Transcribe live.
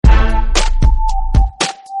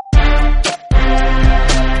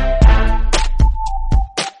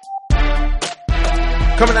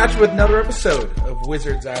Coming at you with another episode of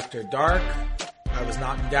Wizards After Dark. I was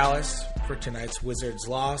not in Dallas for tonight's Wizards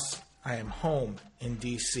loss. I am home in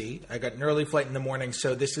D.C. I got an early flight in the morning,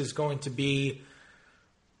 so this is going to be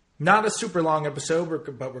not a super long episode,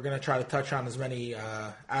 but we're going to try to touch on as many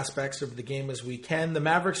aspects of the game as we can. The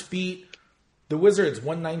Mavericks beat the Wizards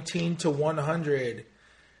 119-100.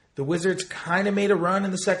 The Wizards kind of made a run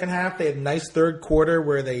in the second half. They had a nice third quarter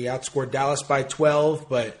where they outscored Dallas by 12,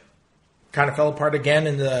 but kind of fell apart again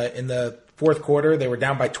in the fourth quarter. They were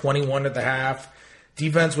down by 21 at the half.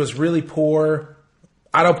 Defense was really poor.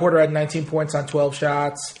 Otto Porter had 19 points on 12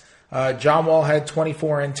 shots. John Wall had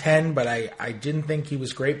 24 and 10, but I didn't think he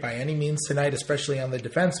was great by any means tonight, especially on the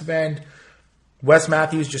defensive end. Wes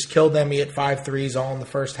Matthews just killed them. He hit 5 threes all in the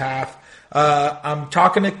first half. I'm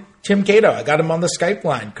talking to Tim Cato. I got him on the Skype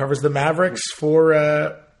line. Covers the Mavericks for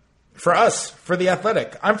us, for The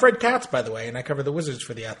Athletic. I'm Fred Katz, by the way, and I cover the Wizards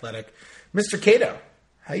for The Athletic. Mr. Cato,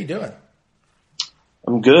 how you doing?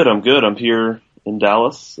 I'm good. I'm here in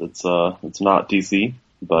Dallas. It's not DC,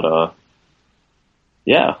 but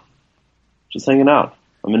yeah, just hanging out.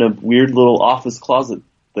 I'm in a weird little office closet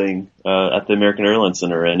thing at the American Airlines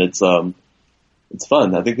Center, and it's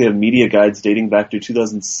fun. I think they have media guides dating back to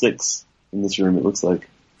 2006 in this room, it looks like.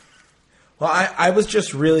 Well, I was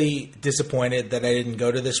just really disappointed that I didn't go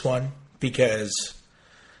to this one because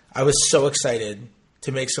I was so excited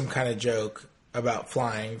to make some kind of joke about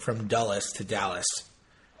flying from Dulles to Dallas.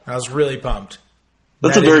 I was really pumped.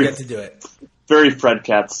 That's a very get to do it. Very Fred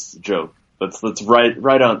Katz joke. That's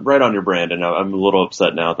right on your brand, and I'm a little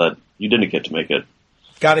upset now that you didn't get to make it.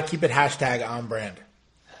 Got to keep it hashtag on brand.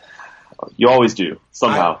 You always do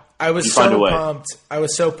somehow. I was so pumped. I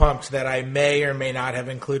was so pumped that I may or may not have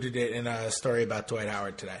included it in a story about Dwight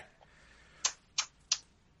Howard today.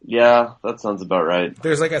 Yeah, that sounds about right.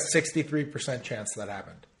 There's like a 63% chance that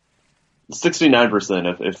happened.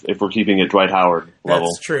 69% if we're keeping it Dwight Howard level.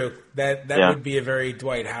 That's true. That would be a very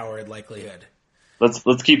Dwight Howard likelihood.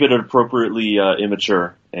 Let's keep it appropriately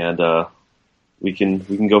immature, and we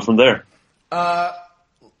can go from there.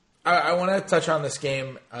 I want to touch on this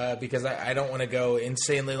game because I don't want to go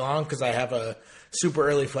insanely long because I have a super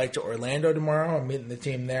early flight to Orlando tomorrow. I'm meeting the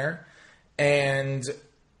team there, and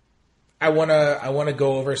I want to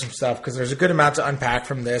go over some stuff because there's a good amount to unpack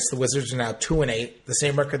from this. The Wizards are now 2-8, the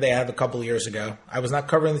same record they had a couple of years ago. I was not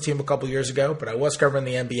covering the team a couple of years ago, but I was covering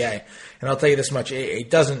the NBA, and I'll tell you this much: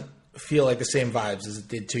 it doesn't feel like the same vibes as it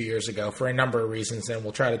did 2 years ago for a number of reasons, and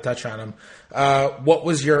we'll try to touch on them. What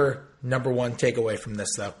was your number one takeaway from this,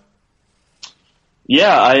 though?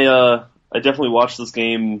 Yeah, I definitely watched this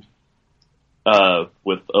game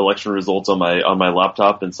with election results on my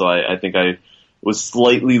laptop, and so I think I was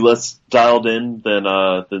slightly less dialed in than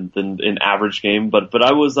an average game. But I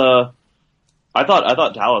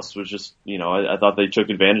thought Dallas was just, I thought they took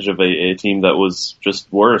advantage of a team that was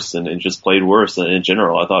just worse and just played worse in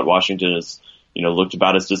general. I thought Washington is, looked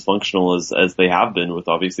about as dysfunctional as they have been with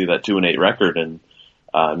obviously that 2-8 record. And,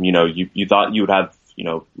 you thought you would have,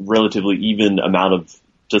 relatively even amount of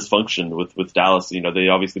dysfunction with Dallas. They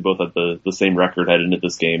obviously both had the same record headed into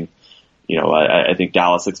this game. I think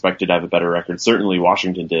Dallas expected to have a better record. Certainly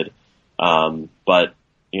Washington did. But,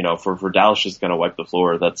 for Dallas just kind of wipe the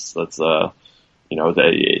floor, that's obviously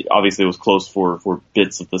it was close for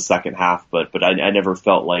bits of the second half, but I never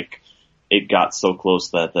felt like it got so close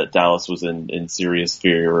that Dallas was in serious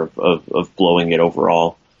fear of blowing it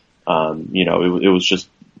overall. It was just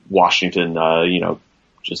Washington, I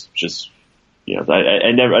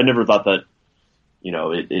never thought that,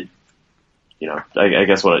 I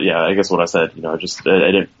guess what I said, I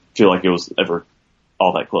didn't feel like it was ever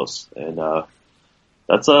all that close. And,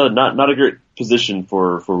 that's not a great position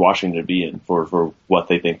for Washington to be in for what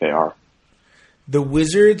they think they are. The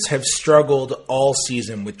Wizards have struggled all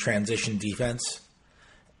season with transition defense,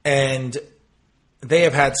 and they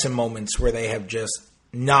have had some moments where they have just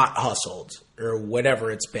not hustled or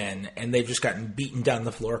whatever it's been, and they've just gotten beaten down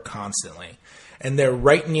the floor constantly. And they're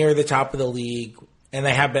right near the top of the league, and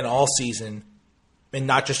they have been all season, and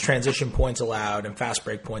not just transition points allowed and fast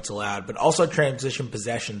break points allowed, but also transition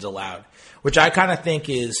possessions allowed, which I kind of think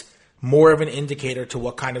is more of an indicator to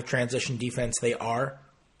what kind of transition defense they are,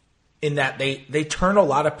 in that they turn a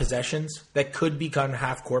lot of possessions that could become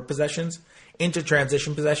half-court possessions into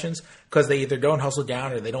transition possessions because they either don't hustle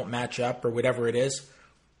down or they don't match up or whatever it is.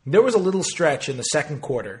 There was a little stretch in the second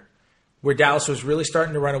quarter where Dallas was really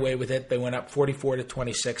starting to run away with it. They went up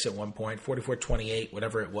 44-26 at one point, 44-28,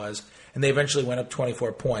 whatever it was, and they eventually went up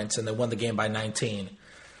 24 points, and they won the game by 19.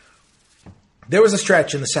 There was a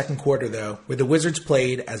stretch in the second quarter, though, where the Wizards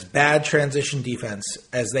played as bad transition defense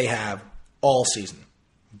as they have all season.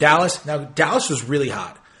 Dallas was really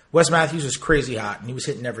hot. Wes Matthews was crazy hot, and he was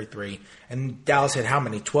hitting every three. And Dallas had how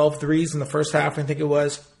many? 12 threes in the first half, I think it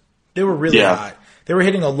was. They were really hot. They were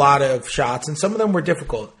hitting a lot of shots, and some of them were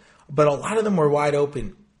difficult, but a lot of them were wide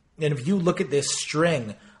open. And if you look at this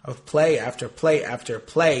string of play after play after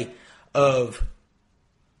play of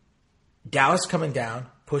Dallas coming down,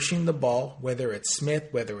 pushing the ball, whether it's Smith,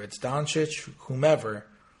 whether it's Doncic, whomever,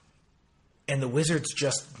 and the Wizards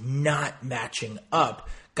just not matching up.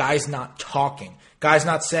 Guys not talking. Guys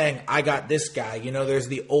not saying, I got this guy. You know, there's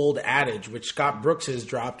the old adage, which Scott Brooks has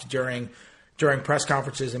dropped during press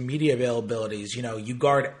conferences and media availabilities. You know, you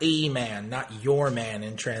guard a man, not your man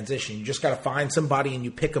in transition. You just got to find somebody and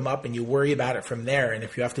you pick them up and you worry about it from there. And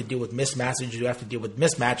if you have to deal with mismatches, you have to deal with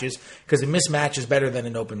mismatches because a mismatch is better than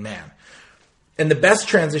an open man. And the best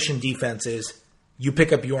transition defense is you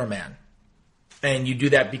pick up your man. And you do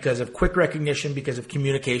that because of quick recognition, because of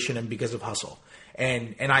communication, and because of hustle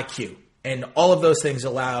and IQ. And all of those things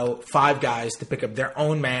allow five guys to pick up their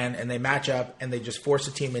own man, and they match up, and they just force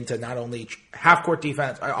a team into not only half-court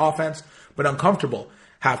offense, but uncomfortable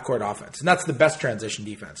half-court offense. And that's the best transition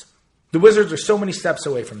defense. The Wizards are so many steps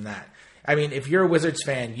away from that. I mean, if you're a Wizards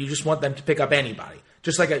fan, you just want them to pick up anybody.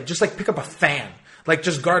 Just like pick up a fan. Like,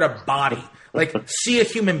 just guard a body. Like, see a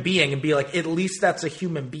human being and be like, at least that's a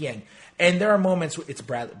human being. And there are moments, it's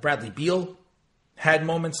Bradley Beal had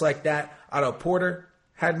moments like that. Otto Porter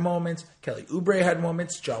had moments. Kelly Oubre had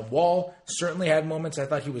moments. John Wall certainly had moments. I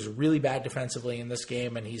thought he was really bad defensively in this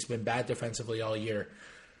game, and he's been bad defensively all year.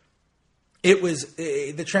 It was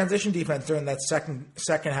the transition defense during that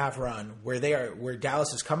second half run where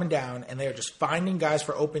Dallas is coming down and they are just finding guys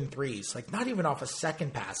for open threes, like not even off of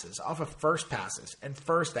second passes, off of first passes and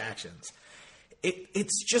first actions.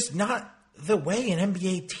 It's just not the way an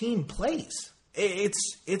NBA team plays.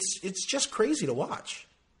 It's just crazy to watch.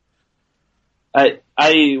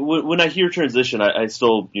 When I hear transition, I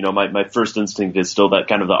still, my first instinct is still that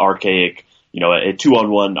kind of the archaic, a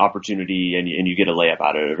 2-on-1 opportunity and you get a layup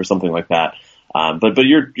out of it or something like that. But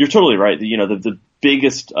you're totally right. The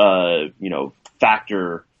biggest,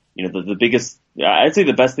 factor, the biggest, I'd say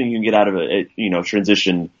the best thing you can get out of a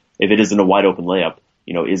transition, if it isn't a wide open layup,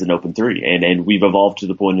 is an open three. And we've evolved to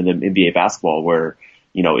the point in the NBA basketball where,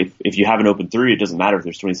 if you have an open three, it doesn't matter if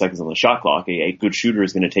there's 20 seconds on the shot clock. A good shooter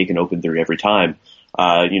is going to take an open three every time.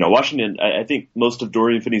 Washington, I think most of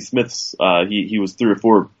Dorian Finney-Smith's, he was 3 or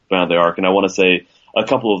 4 around the arc, and I want to say a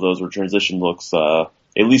couple of those were transition looks. At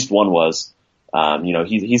least one was.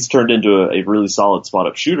 He's turned into a really solid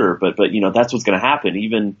spot-up shooter, but that's what's going to happen.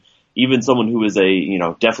 Even someone who is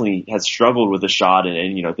definitely has struggled with a shot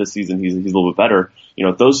and this season he's a little bit better,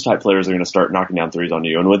 those type players are going to start knocking down threes on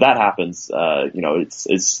you. And when that happens, that's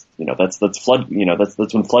flood,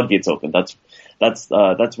 that's when floodgates open. That's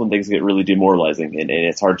when things get really demoralizing. And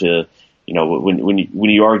it's hard to, when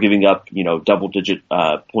you are giving up, double digit,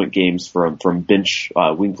 point games from bench,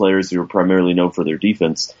 wing players who are primarily known for their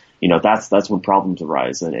defense, that's when problems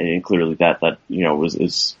arise, and clearly that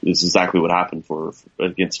is exactly what happened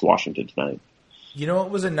against Washington tonight. You know what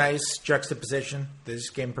was a nice juxtaposition this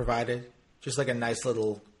game provided? Just like a nice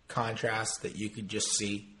little contrast that you could just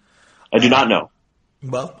see. I do not know.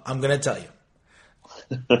 Well, I'm going to tell you.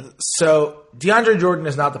 So DeAndre Jordan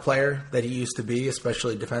is not the player that he used to be,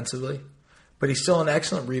 especially defensively, but he's still an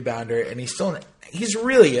excellent rebounder, and he's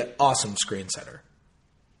really an awesome screen setter.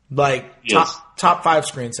 Like, yes. top 5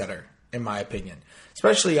 screen setter, in my opinion,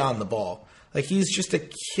 especially on the ball. Like, he's just a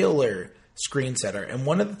killer screen setter. And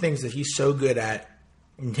one of the things that he's so good at,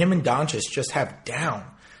 and him and Doncic just have down.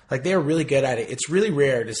 Like, they're really good at it. It's really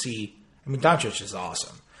rare to see, Doncic is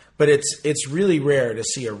awesome, but it's really rare to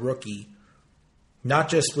see a rookie, not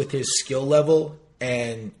just with his skill level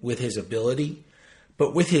and with his ability,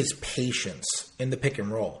 but with his patience in the pick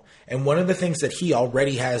and roll. And one of the things that he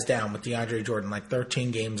already has down with DeAndre Jordan, like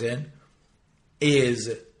 13 games in, is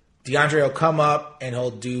DeAndre will come up and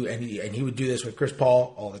he would do this with Chris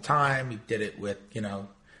Paul all the time. He did it with,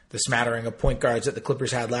 the smattering of point guards that the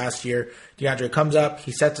Clippers had last year. DeAndre comes up,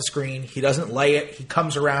 he sets a screen, he doesn't lay it, he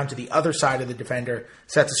comes around to the other side of the defender,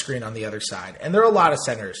 sets a screen on the other side. And there are a lot of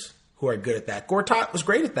centers who are good at that. Gortat was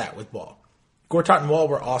great at that with Wall. Gortat and Wall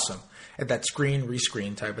were awesome at that screen,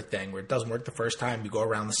 rescreen type of thing where it doesn't work the first time, you go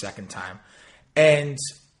around the second time. And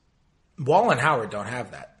Wall and Howard don't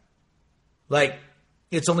have that. Like,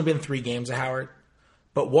 it's only been 3 games of Howard,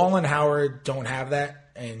 but Wall and Howard don't have that.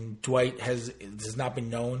 And Dwight has not been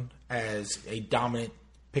known as a dominant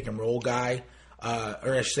pick and roll guy,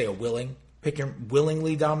 or I should say a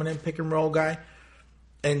willingly dominant pick and roll guy.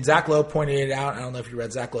 And Zach Lowe pointed it out. I don't know if you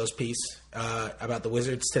read Zach Lowe's piece about the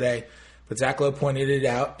Wizards today, but Zach Lowe pointed it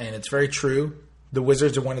out, and it's very true The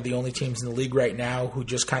Wizards are one of the only teams in the league right now who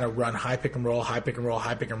just kind of run high pick and roll, high pick and roll,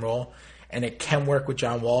 high pick and roll. And it can work with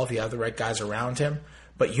John Wall if you have the right guys around him.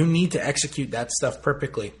 But you need to execute that stuff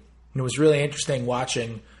perfectly. And it was really interesting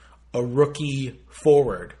watching a rookie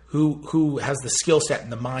forward who has the skill set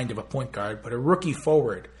and the mind of a point guard, but a rookie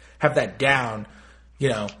forward have that down,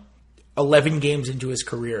 11 games into his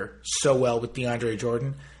career so well with DeAndre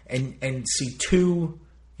Jordan and see two,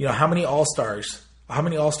 how many All-Star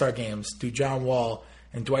games do John Wall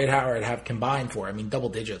and Dwight Howard have combined for? I mean, double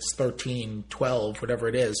digits, 13, 12, whatever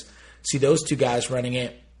it is. See those two guys running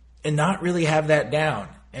it and not really have that down.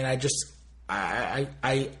 And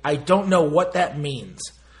I don't know what that means,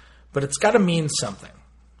 but it's got to mean something,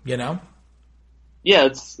 Yeah,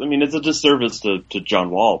 it's a disservice to John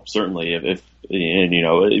Wall, certainly,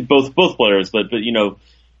 both players, but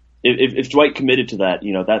if Dwight committed to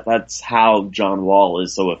that, that's how John Wall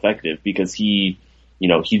is so effective, because he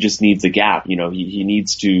just needs a gap. He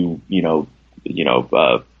needs to,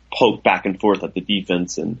 poke back and forth at the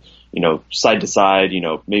defense and, side to side,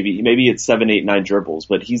 maybe it's 7, 8, 9 dribbles,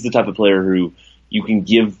 but he's the type of player who you can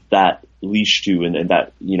give that leash to and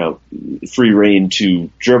that, free reign to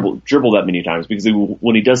dribble that many times, because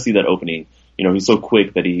when he does see that opening, he's so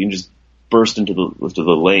quick that he can just burst into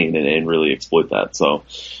the lane and really exploit that. So,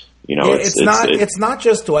 it's not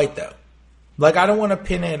just Dwight though. Like, I don't want to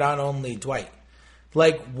pin it on only Dwight.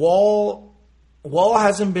 Like, Wall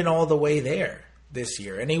hasn't been all the way there this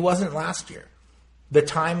year, and he wasn't last year. The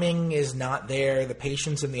timing is not there. The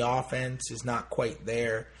patience in the offense is not quite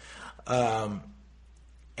there. And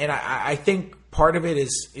I think part of it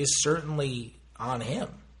is certainly on him.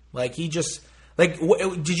 Like, he just –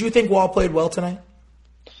 did you think Wall played well tonight?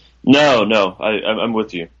 No. I'm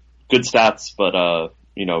with you. Good stats, but,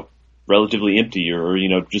 relatively empty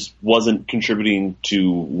or just wasn't contributing to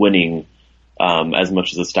winning as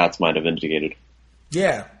much as the stats might have indicated.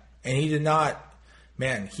 Yeah, and he did not –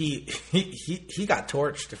 man, he got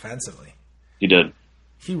torched defensively. He did.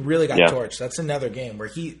 He really got torched. That's another game where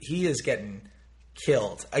he is getting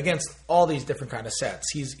killed against all these different kind of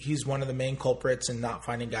sets. He's one of the main culprits in not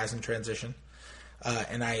finding guys in transition.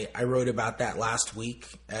 And I wrote about that last week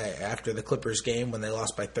after the Clippers game when they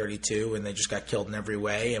lost by 32 and they just got killed in every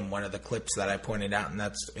way. And one of the clips that I pointed out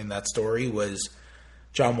in that story was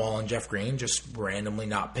John Wall and Jeff Green just randomly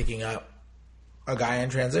not picking up a guy in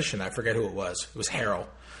transition. I forget who it was. It was Harrell.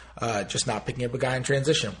 Just not picking up a guy in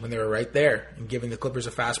transition when they were right there and giving the Clippers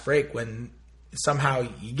a fast break when somehow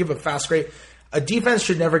you give a fast break. A defense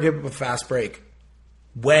should never give up a fast break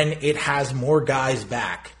when it has more guys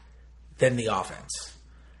back than the offense.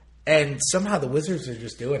 And somehow the Wizards are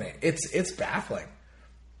just doing it. It's baffling.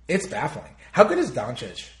 It's baffling. How good is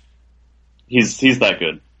Doncic? He's that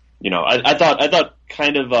good. I thought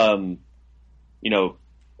kind of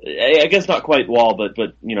I guess not quite Wall, but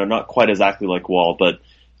not quite exactly like Wall. But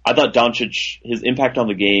I thought Doncic, his impact on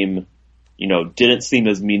the game, didn't seem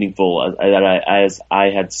as meaningful as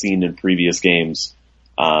I had seen in previous games.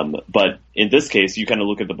 But in this case, you kind of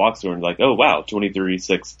look at the box score and like, oh wow, 23,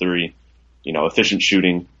 6, 3, efficient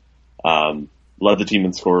shooting, led the team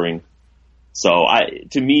in scoring. So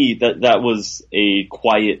to me, that was a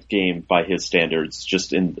quiet game by his standards,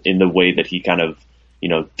 just in the way that he kind of,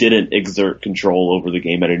 didn't exert control over the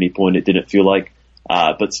game at any point. It didn't feel like,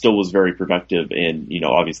 but still was very productive and,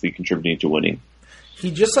 obviously contributing to winning. He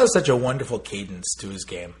just has such a wonderful cadence to his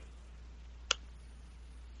game.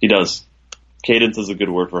 He does. Cadence is a good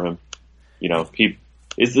word for him.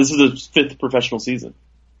 This is his 5th professional season,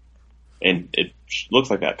 and it looks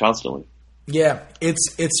like that constantly. Yeah,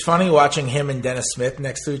 it's funny watching him and Dennis Smith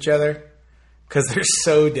next to each other because they're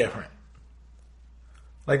so different.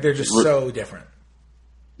 Like, they're just so different.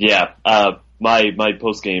 Yeah, my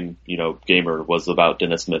post game, gamer was about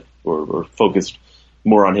Dennis Smith, or focused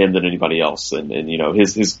more on him than anybody else, and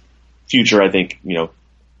his future, I think,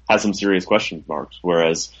 has some serious question marks.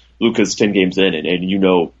 Whereas Luka's 10 games in,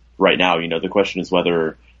 and right now, the question is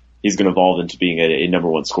whether he's going to evolve into being a number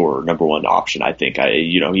one scorer, number one option. I think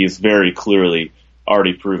he's very clearly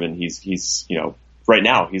already proven he's right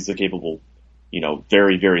now he's a capable,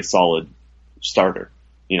 very, very solid starter,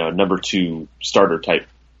 number 2 starter type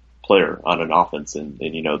player on an offense. And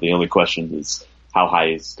the only question is how high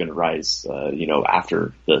he's going to rise,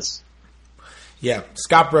 after this. Yeah.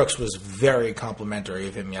 Scott Brooks was very complimentary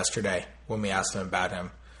of him yesterday when we asked him about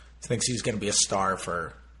him. He thinks he's going to be a star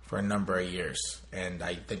for a number of years. And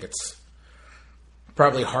I think it's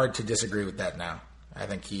probably hard to disagree with that now. I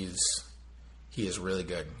think he is really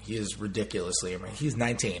good. He is ridiculously, he's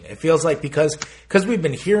 19. It feels like because we've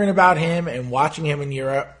been hearing about him and watching him in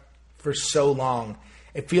Europe for so long,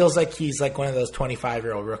 It feels like he's like one of those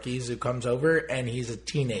 25-year-old rookies who comes over and he's a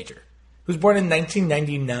teenager who's born in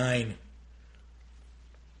 1999.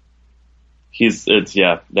 He's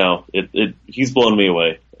blown me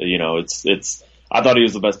away. You know, it's. I thought he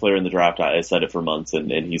was the best player in the draft. I said it for months,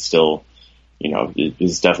 and he's still, you know,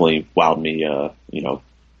 he's definitely wowed me. You know,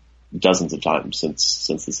 dozens of times since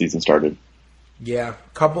the season started. Yeah,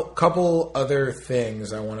 couple other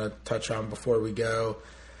things I want to touch on before we go.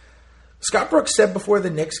 Scott Brooks said before the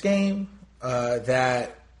Knicks game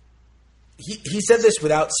that he said this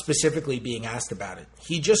without specifically being asked about it.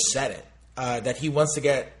 He just said it, that he wants to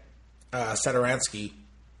get Satoransky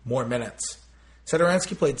more minutes.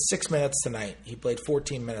 Satoransky played 6 minutes tonight. He played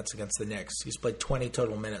 14 minutes against the Knicks. He's played 20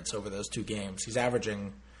 total minutes over those 2 games. He's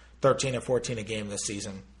averaging 13 and 14 a game this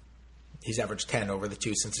season. He's averaged 10 over the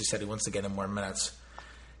 2 since he said he wants to get him more minutes.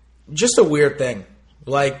 Just a weird thing.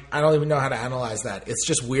 Like, I don't even know how to analyze that. It's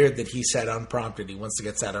just weird that he said unprompted he wants to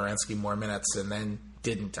get Satoransky more minutes and then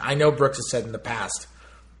didn't. I know Brooks has said in the past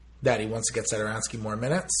that he wants to get Satoransky more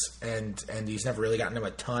minutes, and he's never really gotten him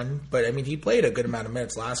a ton. But, I mean, he played a good amount of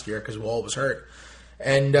minutes last year because Wall was hurt.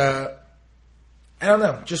 And I don't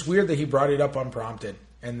know. Just weird that he brought it up unprompted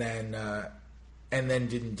and then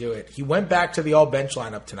didn't do it. He went back to the all-bench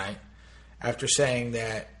lineup tonight after saying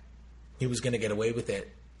that he was going to get away with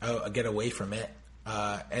it, get away from it,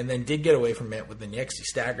 and then did get away from it with the Knicks. He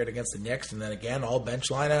staggered against the Knicks, and then again, all-bench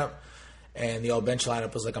lineup. And the all-bench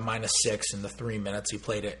lineup was like a -6 in the 3 minutes he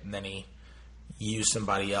played it, and then he used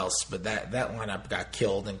somebody else. But that lineup got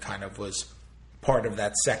killed and kind of was part of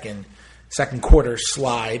that second quarter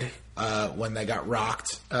slide when they got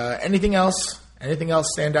rocked. Anything else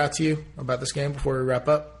stand out to you about this game before we wrap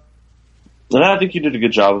up? No, I think you did a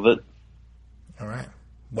good job of it. All right.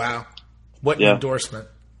 Wow. What an endorsement.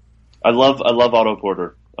 I love Otto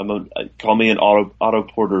Porter. Call me an Otto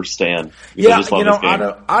Porter stan. Yeah, you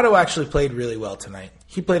know, Otto actually played really well tonight.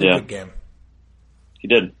 He played a good game. He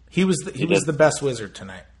did. He was the best Wizard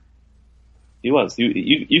tonight. He was.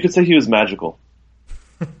 You could say he was magical.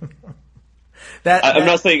 I'm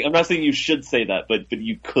not saying you should say that, but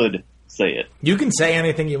you could say it. You can say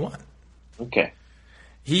anything you want. Okay.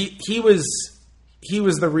 He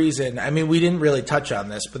was the reason. I mean, we didn't really touch on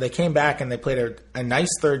this, but they came back and they played a nice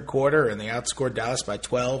third quarter, and they outscored Dallas by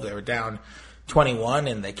 12. They were down 21,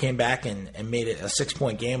 and they came back and made it a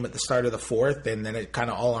 6-point game at the start of the fourth, and then it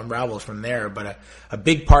kind of all unraveled from there. But a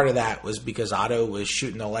big part of that was because Otto was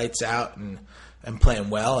shooting the lights out and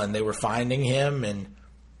playing well, and they were finding him. And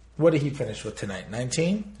what did he finish with tonight?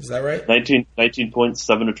 19? Is that right? 19 points,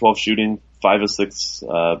 7 of 12 shooting, 5 of 6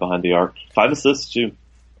 behind the arc, 5 assists too.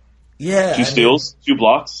 Yeah, 2 steals, 2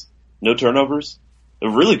 blocks, no turnovers. A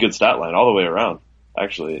really good stat line all the way around,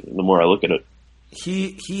 actually, the more I look at it.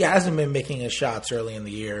 He hasn't been making his shots early in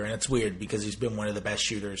the year, and it's weird because he's been one of the best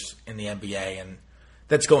shooters in the NBA, and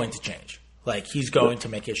that's going to change. Like, he's going to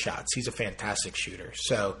make his shots. He's a fantastic shooter.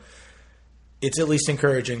 So it's at least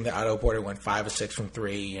encouraging that Otto Porter went 5 of 6 from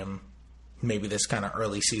 3, and maybe this kind of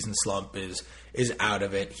early season slump is out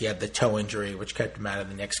of it. He had the toe injury, which kept him out of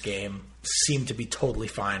the next game. Seemed to be totally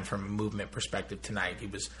fine from a movement perspective tonight. He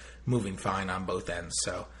was moving fine on both ends,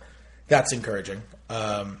 so that's encouraging.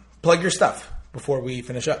 Plug your stuff before we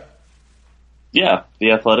finish up. Yeah,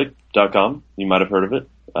 theathletic.com. You might have heard of it.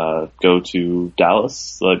 Go to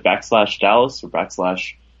Dallas, /Dallas or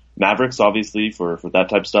 /Mavericks, obviously, for that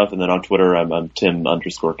type of stuff. And then on Twitter, I'm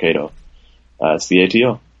Tim_Cato. It's the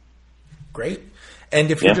ATO. Great. And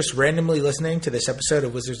if you're just randomly listening to this episode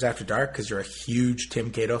of Wizards After Dark because you're a huge Tim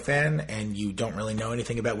Cato fan and you don't really know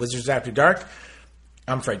anything about Wizards After Dark,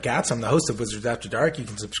 I'm Fred Katz. I'm the host of Wizards After Dark. You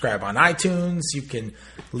can subscribe on iTunes. You can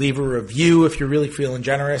leave a review if you're really feeling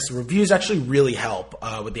generous. Reviews actually really help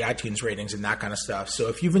with the iTunes ratings and that kind of stuff. So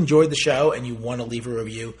if you've enjoyed the show and you want to leave a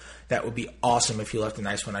review, that would be awesome. If you left a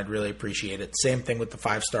nice one, I'd really appreciate it. Same thing with the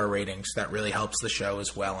 5-star ratings. That really helps the show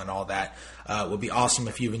as well, and all that would be awesome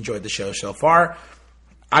if you've enjoyed the show so far.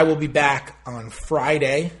 I will be back on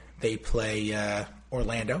Friday. They play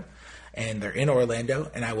Orlando, and they're in Orlando,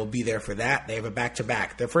 and I will be there for that. They have a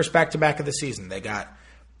back-to-back. Their first back-to-back of the season. They got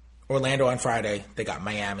Orlando on Friday. They got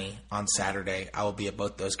Miami on Saturday. I will be at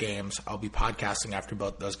both those games. I'll be podcasting after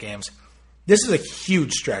both those games. This is a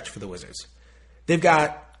huge stretch for the Wizards. They've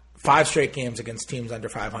got 5 straight games against teams under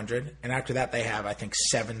 500, and after that they have, I think,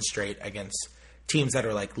 7 straight against teams that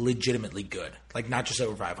are, like, legitimately good. Like, not just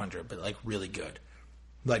over 500, but, like, really good.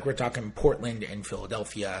 Like, we're talking Portland and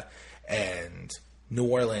Philadelphia and New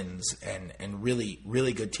Orleans and really,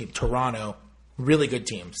 really good teams. Toronto, really good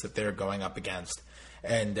teams that they're going up against.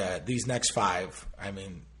 And these next 5, I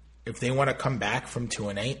mean, if they want to come back from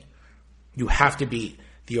 2-8, you have to beat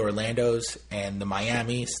the Orlandos and the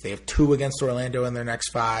Miamis. They have 2 against Orlando in their next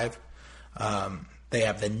 5. They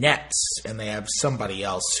have the Nets, and they have somebody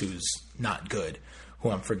else who's not good, who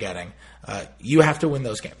I'm forgetting. You have to win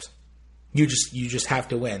those games. You just have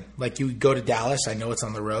to win. Like, you go to Dallas, I know it's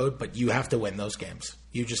on the road, but you have to win those games.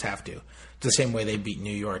 You just have to. It's the same way they beat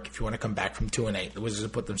New York. If you want to come back from 2-8, the Wizards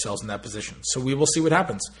have put themselves in that position. So we will see what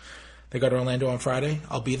happens. They go to Orlando on Friday.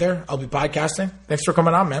 I'll be there. I'll be podcasting. Thanks for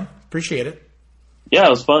coming on, man. Appreciate it. Yeah, it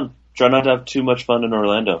was fun. Try not to have too much fun in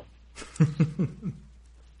Orlando.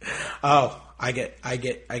 Oh, I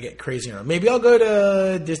get crazy. Maybe I'll go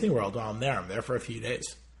to Disney World while I'm there. I'm there for a few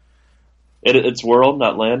days. It's World,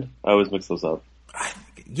 not Land. I always mix those up.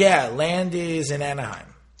 Yeah, Land is in Anaheim,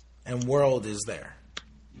 and World is there.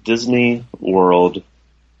 Disney World.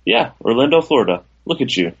 Yeah, Orlando, Florida. Look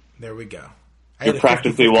at you. There we go. You're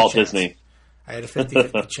practically Walt Disney. I had a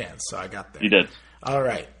 50-50 chance, so I got there. You did. All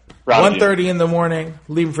right. 1:30 in the morning.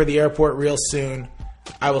 Leaving for the airport real soon.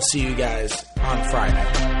 I will see you guys on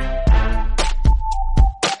Friday.